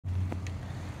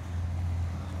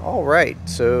All right,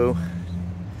 so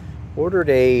ordered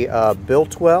a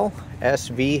Biltwell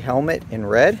SV helmet in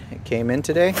red. It came in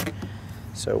today,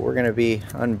 so we're going to be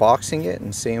unboxing it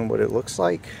and seeing what it looks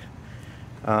like.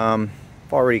 I've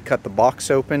already cut the box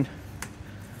open,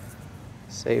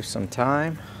 save some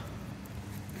time.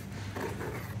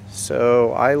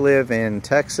 So I live in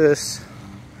Texas,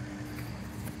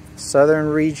 southern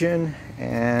region,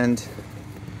 and it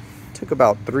took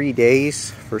about 3 days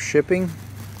for shipping.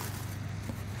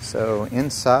 So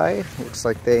inside, looks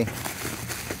like they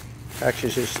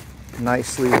packaged this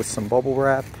nicely with some bubble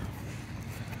wrap.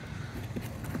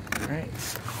 All right,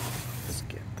 so let's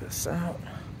get this out.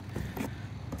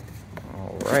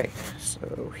 All right,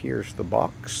 so here's the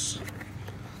box.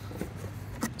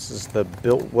 This is the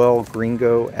Biltwell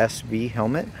Gringo SV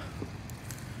helmet.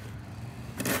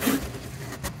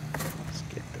 Let's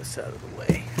get this out of the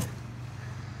way.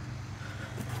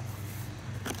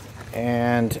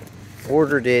 And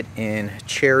ordered it in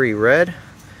cherry red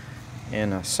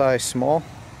in a size small.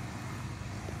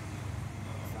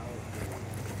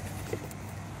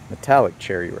 Metallic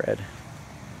cherry red.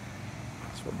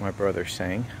 That's what my brother's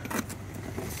saying.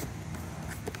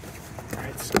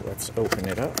 Alright, so let's open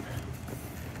it up.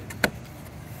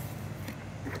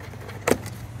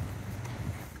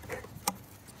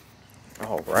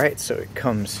 Alright, so it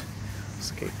comes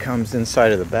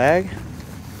inside of the bag.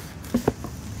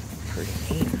 Pretty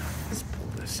neat. Let's pull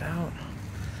this out.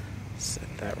 Set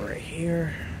that right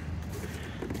here.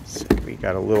 So we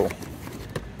got a little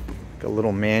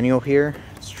manual here,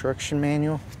 instruction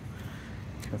manual.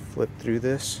 Can flip through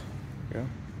this. There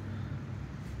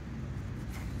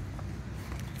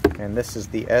we go. And this is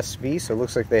the SV, so it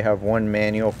looks like they have one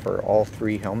manual for all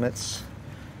three helmets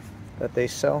that they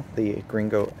sell, the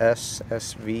Gringo S,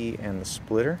 SV, and the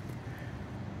splitter.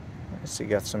 So you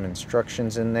got some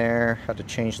instructions in there, how to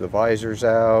change the visors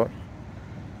out.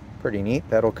 Pretty neat,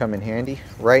 that'll come in handy.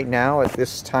 Right now, at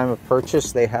this time of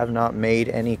purchase, they have not made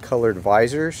any colored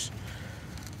visors.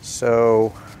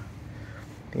 So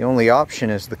the only option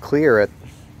is the clear,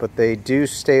 but they do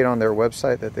state on their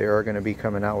website that they are going to be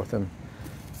coming out with them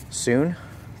soon.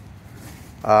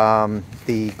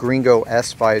 The Gringo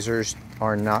S visors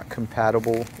are not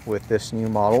compatible with this new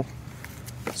model,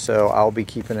 so I'll be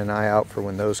keeping an eye out for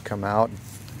when those come out.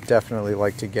 Definitely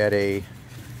like to get a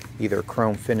either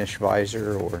chrome finish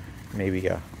visor or maybe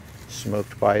a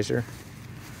smoked visor.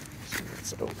 So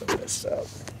let's open this up.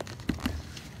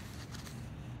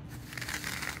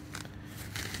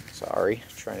 Sorry,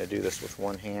 trying to do this with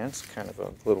one hand. It's kind of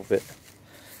a little bit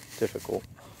difficult.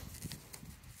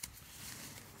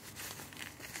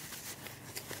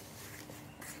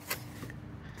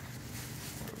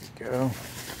 Go.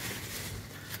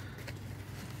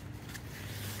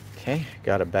 Okay,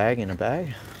 got a bag in a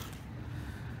bag.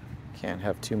 Can't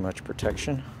have too much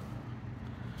protection.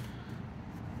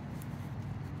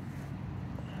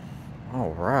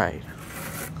 All right.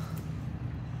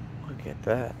 Look at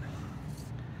that.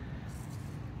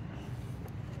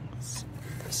 Let's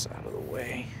get this out of the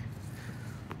way.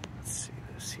 Let's see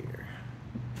this here.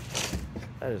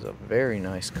 That is a very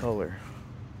nice color.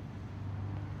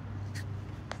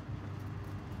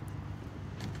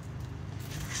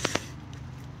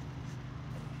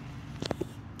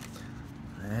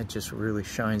 It just really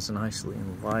shines nicely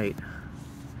in light.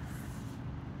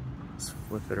 Let's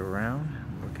flip it around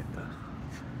and look at the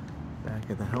back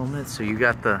of the helmet. So you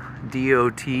got the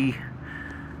DOT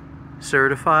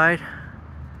certified,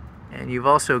 and you've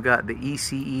also got the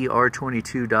ECE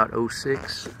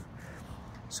R22.06.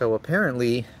 So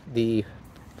apparently they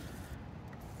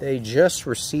just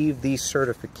received these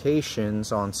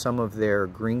certifications on some of their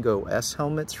Gringo S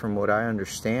helmets, from what I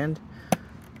understand.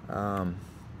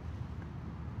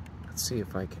 Let's see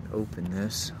if I can open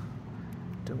this.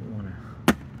 Don't want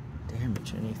to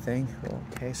damage anything.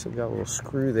 Okay, so we've got a little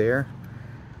screw there.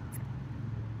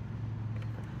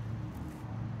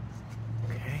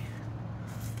 Okay,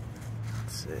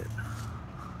 that's it.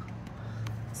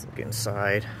 Let's look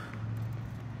inside.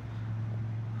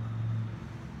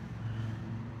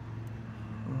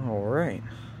 All right.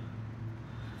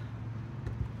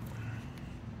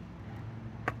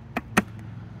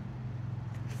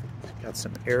 Got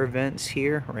some air vents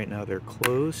here. Right now they're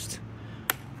closed.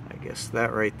 I guess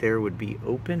that right there would be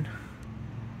open.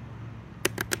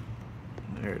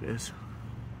 There it is.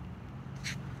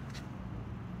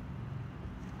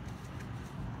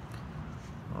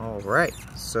 All right,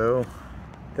 so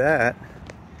that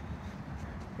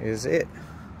is it.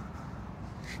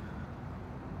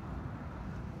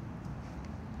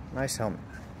 Nice helmet.